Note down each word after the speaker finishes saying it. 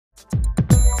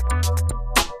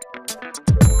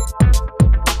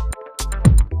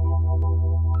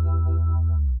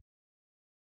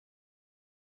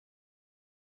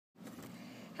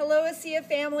ASEA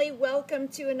family, welcome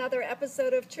to another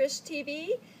episode of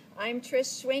TrishTV. I'm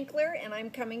Trish Schwenkler, and I'm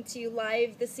coming to you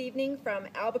live this evening from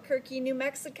Albuquerque, New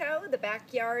Mexico, the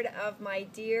backyard of my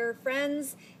dear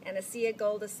friends and ASEA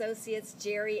Gold Associates,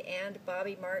 Jerry and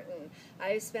Bobby Martin.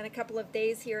 I've spent a couple of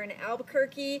days here in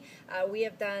Albuquerque. We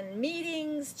have done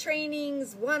meetings,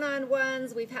 trainings,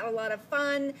 one-on-ones. We've had a lot of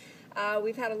fun.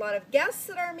 We've had a lot of guests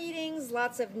at our meetings,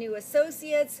 lots of new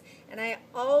associates, and I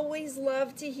always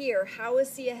love to hear how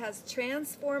ASEA has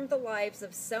transformed the lives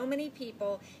of so many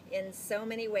people in so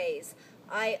many ways.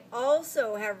 I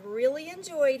also have really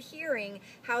enjoyed hearing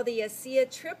how the ASEA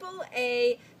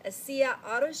AAA ASEA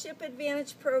AutoShip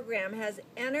Advantage program has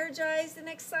energized and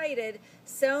excited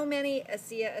so many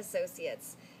ASEA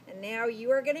associates. And now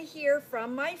you are going to hear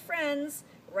from my friends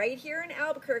right here in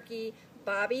Albuquerque,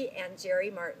 Bobby and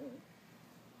Jerry Martin.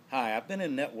 Hi, I've been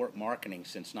in network marketing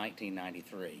since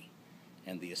 1993,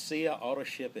 and the ASEA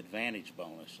AutoShip Advantage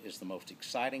bonus is the most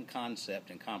exciting concept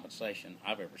in compensation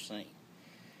I've ever seen.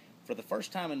 For the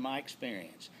first time in my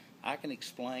experience, I can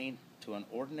explain to an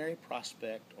ordinary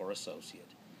prospect or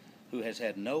associate who has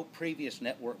had no previous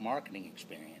network marketing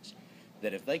experience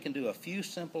that if they can do a few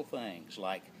simple things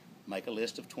like make a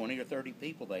list of 20 or 30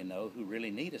 people they know who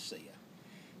really need ASEA,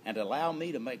 and allow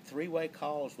me to make three-way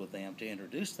calls with them to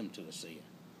introduce them to ASEA,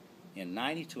 in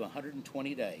 90 to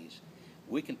 120 days,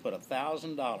 we can put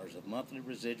 $1,000 of monthly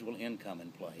residual income in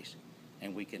place,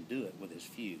 and we can do it with as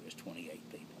few as 28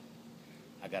 people.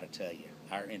 I got to tell you,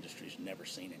 our industry's never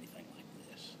seen anything like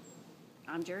this.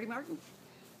 I'm Jerry Martin.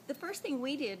 The first thing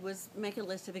we did was make a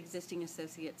list of existing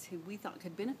associates who we thought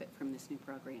could benefit from this new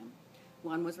program.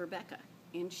 One was Rebecca,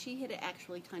 and she had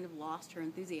actually kind of lost her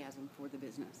enthusiasm for the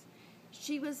business.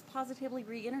 She was positively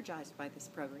re-energized by this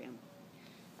program.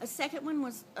 A second one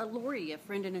was Lori, a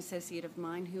friend and associate of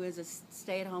mine who is a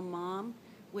stay-at-home mom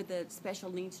with a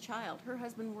special needs child. Her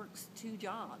husband works 2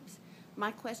 jobs.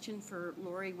 My question for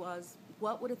Lori was,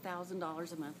 what would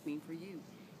 $1,000 a month mean for you?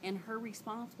 And her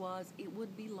response was, it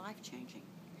would be life-changing.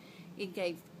 It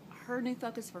gave her new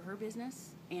focus for her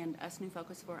business and us new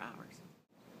focus for ours.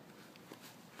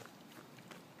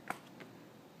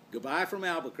 Goodbye from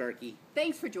Albuquerque.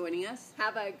 Thanks for joining us.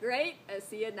 Have a great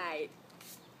ASEA night.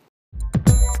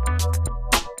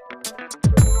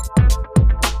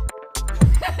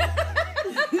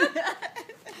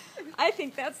 I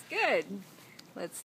think that's good. Let's